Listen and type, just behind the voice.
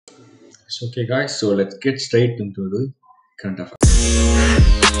So, okay, guys, so let's get straight into the current affairs.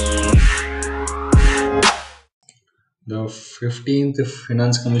 The 15th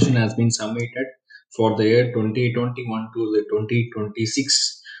Finance Commission has been submitted for the year 2021 to the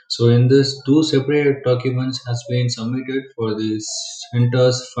 2026. So, in this, two separate documents has been submitted for the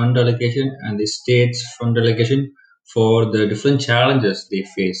center's fund allocation and the state's fund allocation for the different challenges they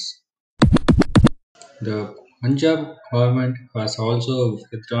face. The Punjab government has also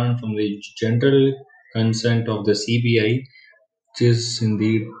withdrawn from the general consent of the CBI, which is in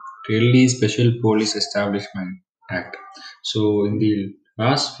the Delhi Special Police Establishment Act. So, in the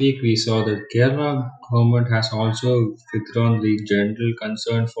last week, we saw that Kerala government has also withdrawn the general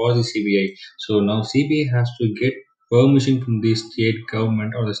concern for the CBI. So now CBI has to get permission from the state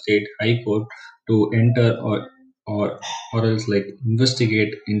government or the state high court to enter or or else like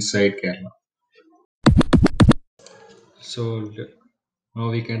investigate inside Kerala. So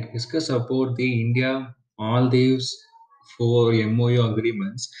now we can discuss about the India Maldives for MOU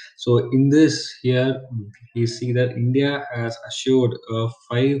agreements. So in this here we see that India has assured a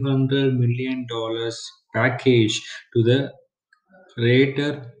 $500 million package to the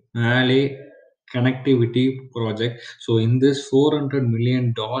Greater Malay Connectivity Project. So in this $400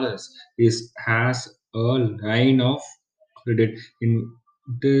 million is has a line of credit in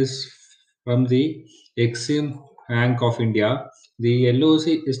this from the Exim Bank of India. The LOC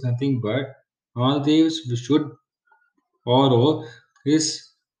is nothing but Maldives should borrow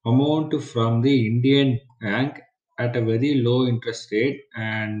this amount from the Indian bank at a very low interest rate,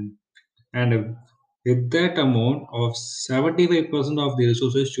 and with that amount of 75% of the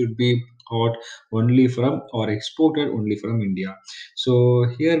resources should be got only from or exported only from India. So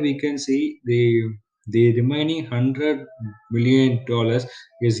here we can see the remaining $100 million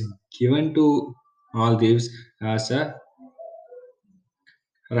is given to Maldives as a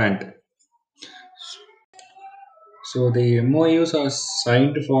rent. So the MOUs are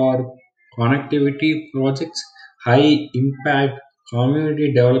signed for connectivity projects, high impact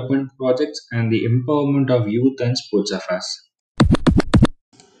community development projects, and the empowerment of youth and sports affairs.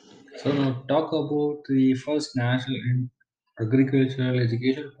 So now talk about the first national agricultural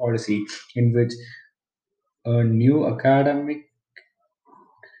education policy, in which a new academic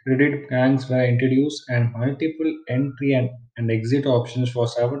credit banks were introduced and multiple entry and exit options for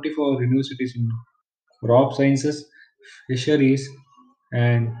 74 universities in crop sciences, fisheries,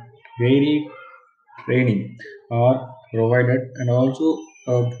 and dairy training are provided, and also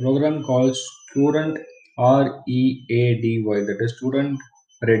a program called Student READY, that is Student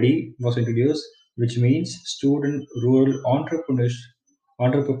Ready, was introduced, which means Student Rural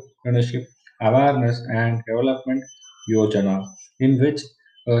Entrepreneurship Awareness and Development Yojana, in which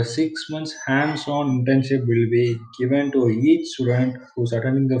a 6 months hands-on internship will be given to each student who's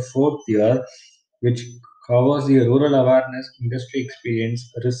attending the fourth year, which covers the rural awareness, industry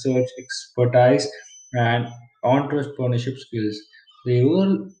experience, research expertise, and entrepreneurship skills. The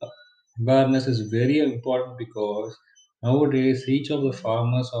rural awareness is very important because nowadays each of the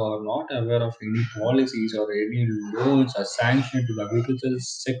farmers are not aware of any policies or any loans or sanctioned to the agricultural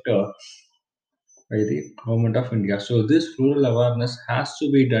sector by the government of India. So this rural awareness has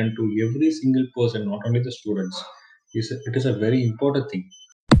to be done to every single person, not only the students. It is a very important thing.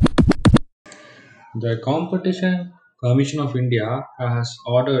 The Competition Commission of India has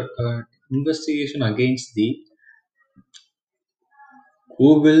ordered an investigation against the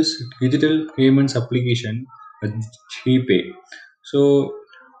Google's digital payments application, GPay. So,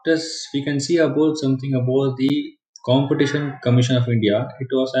 this we can see about something about the Competition Commission of India. It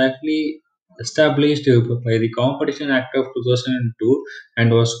was actually established by the Competition Act of 2002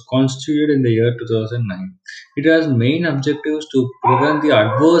 and was constituted in the year 2009. It has main objectives to prevent the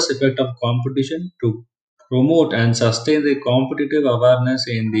adverse effect of competition, to promote and sustain the competitive awareness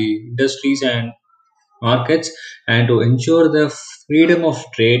in the industries and markets, and to ensure the freedom of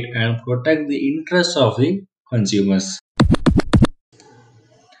trade and protect the interests of the consumers.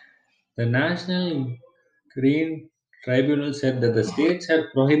 The National Green Tribunal said that the states had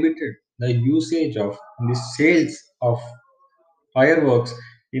prohibited the usage of the sales of fireworks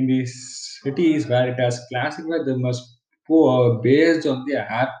in the cities where it has classified them as poor based on the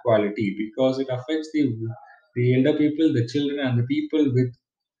air quality, because it affects the elder people, the children, and the people with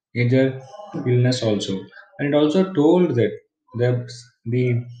major illness also. And it also told that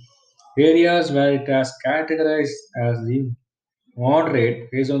the areas where it has categorized as the moderate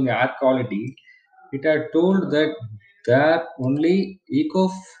based on the air quality, it had told that there only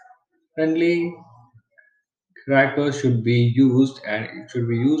eco-friendly crackers should be used, and it should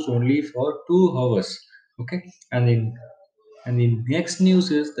be used only for 2 hours. Okay, and then And the next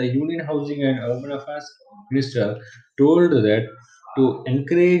news is the Union Housing and Urban Affairs Minister told that to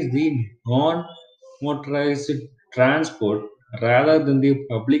encourage the non-motorized transport rather than the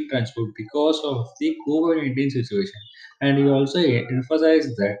public transport because of the COVID-19 situation. And he also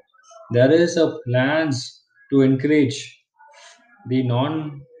emphasized that there is a plans to encourage the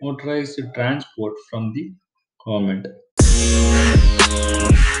non-motorized transport from the government.